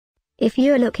If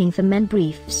you're looking for men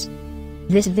briefs,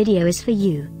 this video is for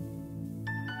you.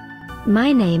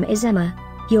 My name is Emma,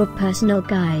 your personal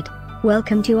guide.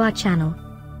 Welcome to our channel.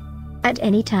 At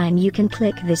any time you can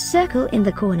click this circle in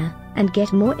the corner, and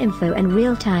get more info and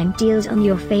real-time deals on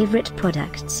your favorite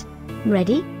products.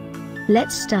 Ready?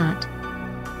 Let's start.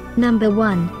 Number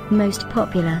 1, Most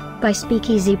Popular, by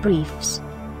Speakeasy Briefs.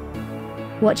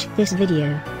 Watch this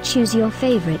video, choose your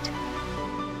favorite.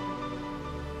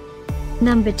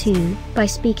 Number 2, by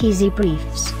Speakeasy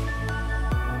Briefs.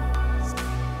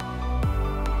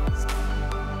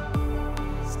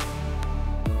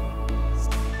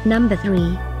 Number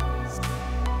 3.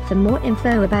 For more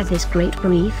info about this great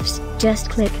briefs, just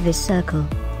click this circle.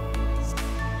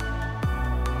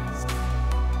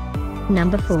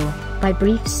 Number 4, by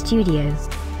Brief Studio.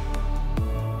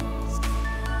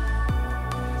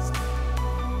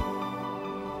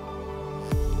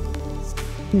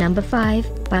 Number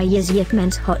 5, by YiZYiF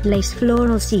Men's Hot Lace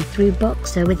Floral See-Through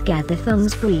Boxer with Garter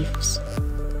Thongs Briefs.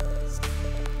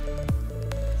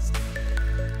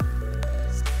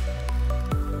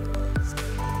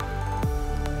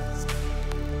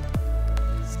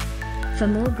 For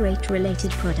more great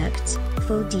related products,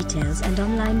 full details and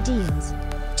online deals,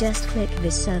 just click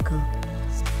this circle.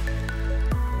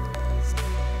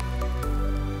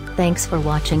 Thanks for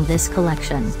watching this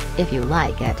collection. If you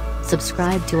like it,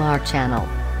 subscribe to our channel.